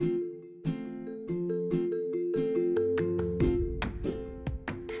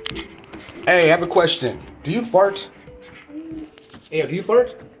Hey, I have a question. Do you fart? Yeah, do you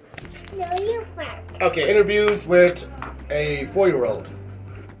fart? No, you fart. Okay, interviews with a 4-year-old.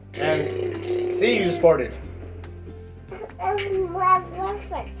 And see, you just farted. What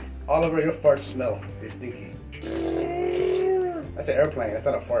farts? All over your farts smell. They're stinky. That's an airplane. That's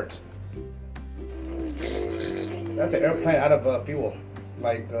not a fart. That's an airplane out of fuel.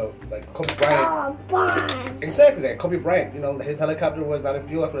 Like Kobe Bryant. Oh, bombs. Exactly that. Kobe Bryant. You know, his helicopter was out of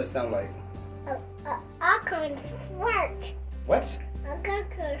fuel. That's what it sounded like. I can't fart. What? I can't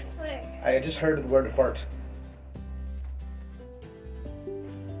fart. I just heard the word fart.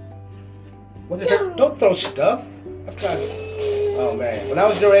 What's it? Don't throw stuff. That's not. Oh man, when I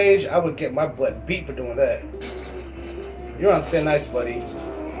was your age, I would get my butt beat for doing that. You're on thin ice, buddy.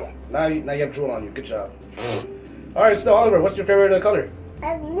 Now you have drool on you. Good job. All right, so Oliver, what's your favorite color?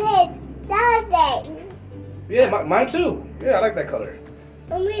 Yeah, mine too. Yeah, I like that color.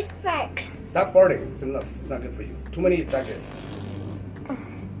 Let me fart. Stop farting. It's enough. It's not good for you. Too many is not good.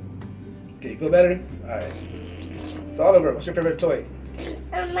 Okay, you feel better? All right. So Oliver, what's your favorite toy?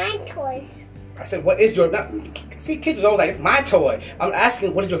 My toys. I said, what is your... Not, see, kids are always like, it's my toy. I'm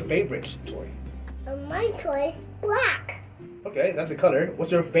asking, what is your favorite toy? My toy is black. Okay, that's the color.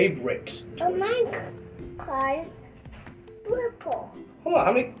 What's your favorite toy? My car is purple. Hold on,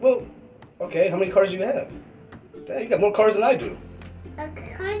 how many... Well, okay, how many cars do you have? Dang, you got more cars than I do.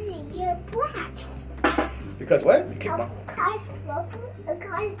 Because you're black. Because what? You kicked A my... car's purple, a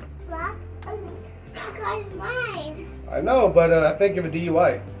car's black, a car's mine. I know, but I think you have a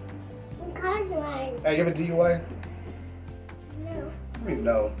DUI. A car's mine. Hey, you have a DUI? No. I mean,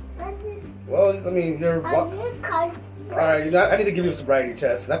 no. But Well, I mean, you're... this car's Alright, you know, I need to give you a sobriety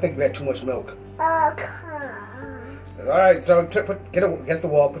test. I think you had too much milk. a car. Alright, so get against the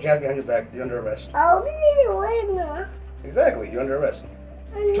wall, put your hands behind your back. You're under arrest. Oh, we need to win now. Exactly, you're under arrest.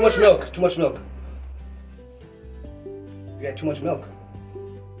 Too much milk, too much milk. You had too much milk.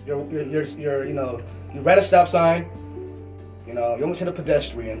 You're you know, you ran a stop sign. You know, you almost hit a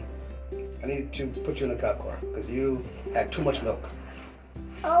pedestrian. I need to put you in the cop car because you had too much milk.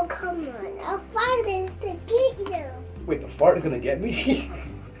 Oh, come on. I'll find this to get you. Wait, the fart is gonna get me?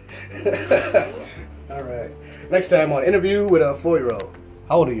 Alright. Next time on Interview with a 4-year-old.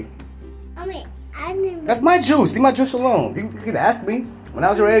 How old are you? I didn't. That's my juice. Leave my juice alone. You can ask me. When I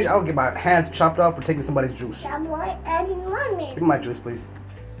was your age, I would get my hands chopped off for taking somebody's juice. Subway and lemon. Give me my juice, please.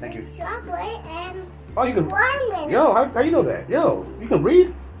 Thank you. Subway and Oh, you can. lemon. Yo, how you know that? Yo, you can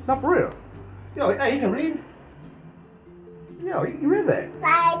read? Not for real. Yo, hey, you can read? Yo, you read that? But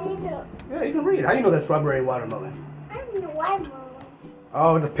I didn't. Yeah, you can read. How you know that's strawberry and watermelon? I don't know why, Mama.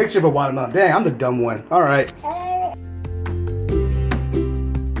 Oh, it's a picture of a watermelon. Dang, I'm the dumb one. All right.